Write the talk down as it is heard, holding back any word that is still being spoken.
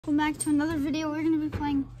Welcome back to another video. We're going to be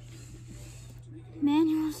playing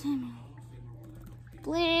Manuel Samuel.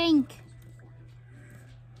 Blink!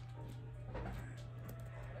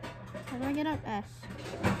 How do I get up? S.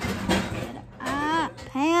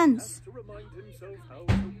 Pants! To remind himself how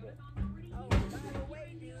to walk. Oh, by the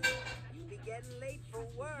way, dude, you be getting late for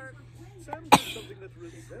work. Sam did something that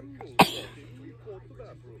resembles walking when he caught the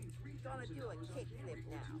bathroom. Gonna do a kickflip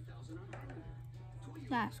now.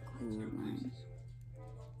 That's cool, man.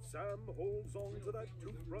 Sam holds on to that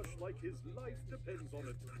toothbrush like his life depends on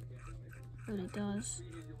it. But it does.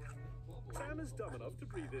 Sam is dumb enough to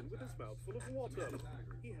breathe in with his mouth full of water.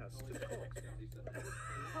 He has to cough.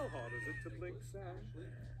 How hard is it to blink, Sam?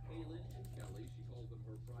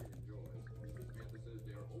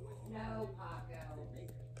 No, Paco.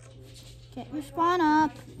 Get your spawn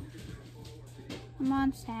up. Come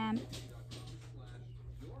on, Sam.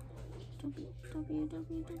 W.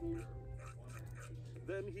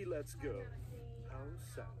 Then he lets go. How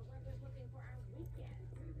sad.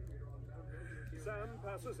 Sam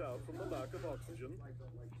passes out from the lack of oxygen.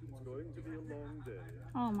 It's going to be a long day.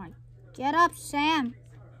 Oh my. Get up, Sam.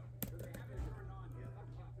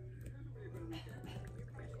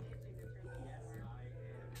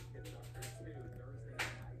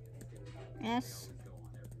 S.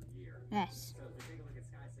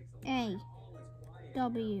 A.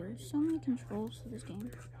 W. So many controls for this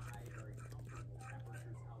game.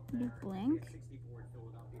 You blink.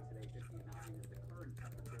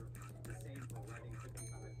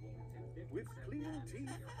 With clean teeth,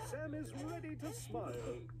 Sam is ready to smile.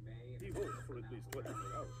 He hopes for at least 24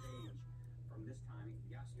 hours. From this time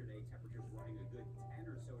yesterday, temperatures running a good 10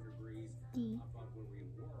 or so degrees D. above where we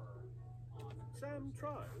were on Sam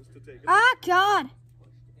tries to take Ah, God!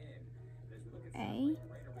 Hey,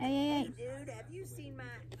 A. dude, have you seen my...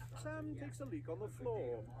 Sam takes a leak on the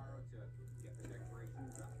floor.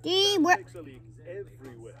 D. Sam Where? takes a leak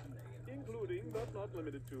everywhere, including but not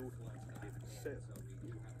limited to himself.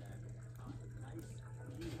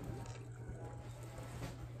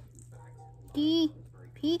 D.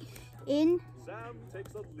 P. In. Sam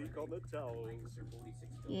takes a leak on the towels.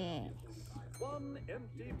 Yeah. One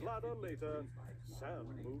empty bladder later, Sam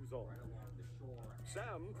moves on.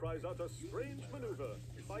 Sam tries out a strange maneuver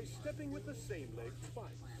by stepping with the same leg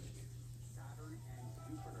twice. Saturn and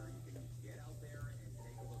Jupiter. You can get out there and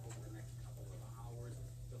take a look over the next couple of hours.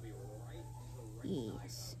 They'll be right to the right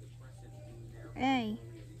Yes. depression in there. A.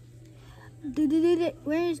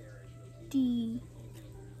 Where's D?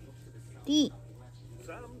 D.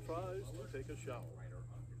 Sam tries to take a shower.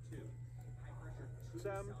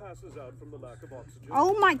 Sam passes out from the lack of oxygen.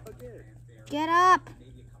 Oh my. Again. Get up.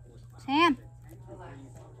 Sam.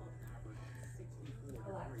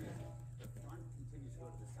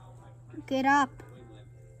 Get up.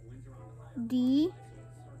 D.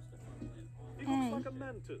 He looks like a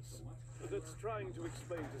mantis that's trying to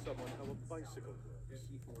explain to someone how a bicycle works.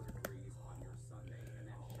 54 degrees on your Sunday, and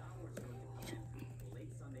then showers going to come in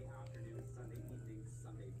late Sunday afternoon, Sunday evening,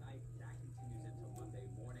 Sunday night. That continues into Monday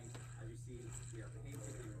morning. As you see, we are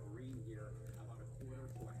painted in green here, about a quarter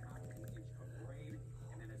to a half an inch of rain.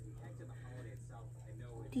 And then as we head to the holiday itself, I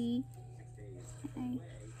know it's D. 6 days A. away.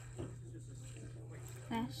 This is just a quick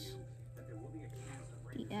S. that there will be a chance of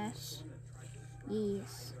rain. D. S.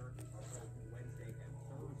 Yes. Wednesday and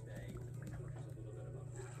Thursday, the temperature's a little bit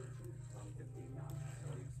above average, around 15 knots.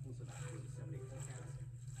 So the exclusive afternoon 70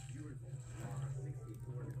 forecast. Beautiful.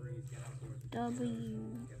 64 degrees. Get outdoors.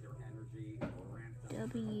 W. Get their energy ramped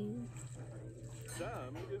up. W.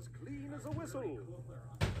 Sam is clean as a whistle.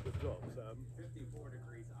 Good job, Sam. 54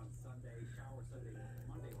 degrees on Sunday. Shower Sunday,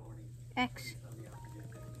 Monday morning. X. Sunday afternoon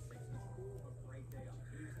 56. Cool, a great day on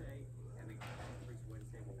Tuesday. And then increase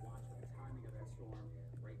Wednesday. We'll watch for the timing of that storm.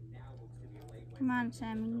 Right now looks to be a late Come on,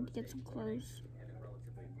 Sam. You need to get some clothes. and then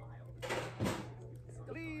relatively mild.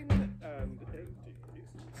 Clean and empty.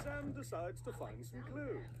 Sam decides to find some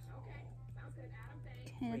clues.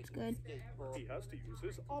 Okay, that's good. He has to use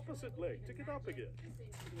his opposite leg to get up again.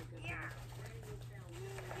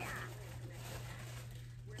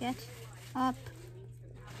 Get up.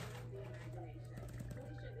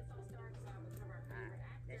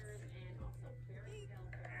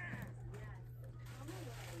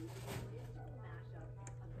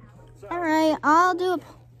 Sam Alright, I'll do a...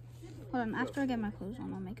 Hold on, after I get my clothes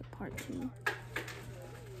on, I'll make a part 2.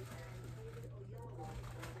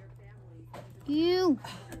 You!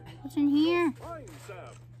 What's in here? finds Sam.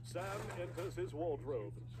 Sam enters his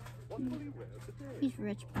wardrobe. What will he wear today? He's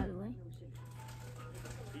rich, by the way.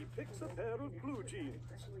 He picks a pair of blue jeans.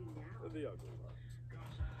 The ugly ones.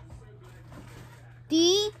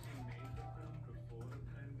 D.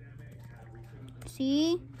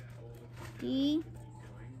 C, D,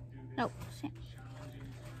 no,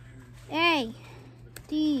 A,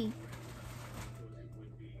 D,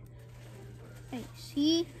 A,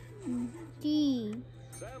 C, D,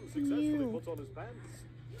 Sam successfully puts on his pants.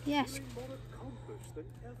 yes, Feeling more accomplished than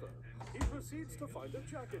ever, he proceeds to find a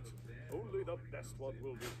jacket. Only the best one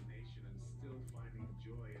will do.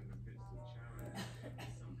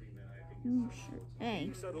 A,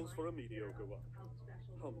 He settles for a mediocre one.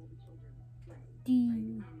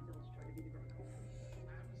 D,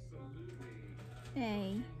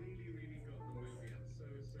 A,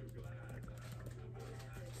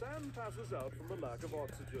 Sam passes out from the lack of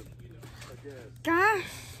oxygen. Again. gosh,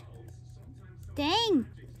 dang,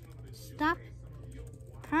 stop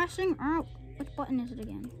passing out. Which button is it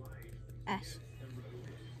again? S.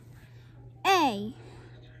 A,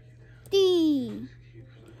 D,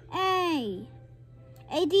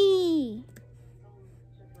 A, D.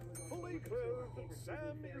 Fully clothed, Sam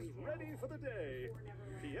is ready for the day.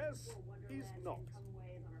 P.S. He's not.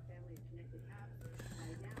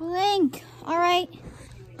 Blink. All right,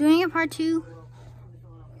 doing it part 2.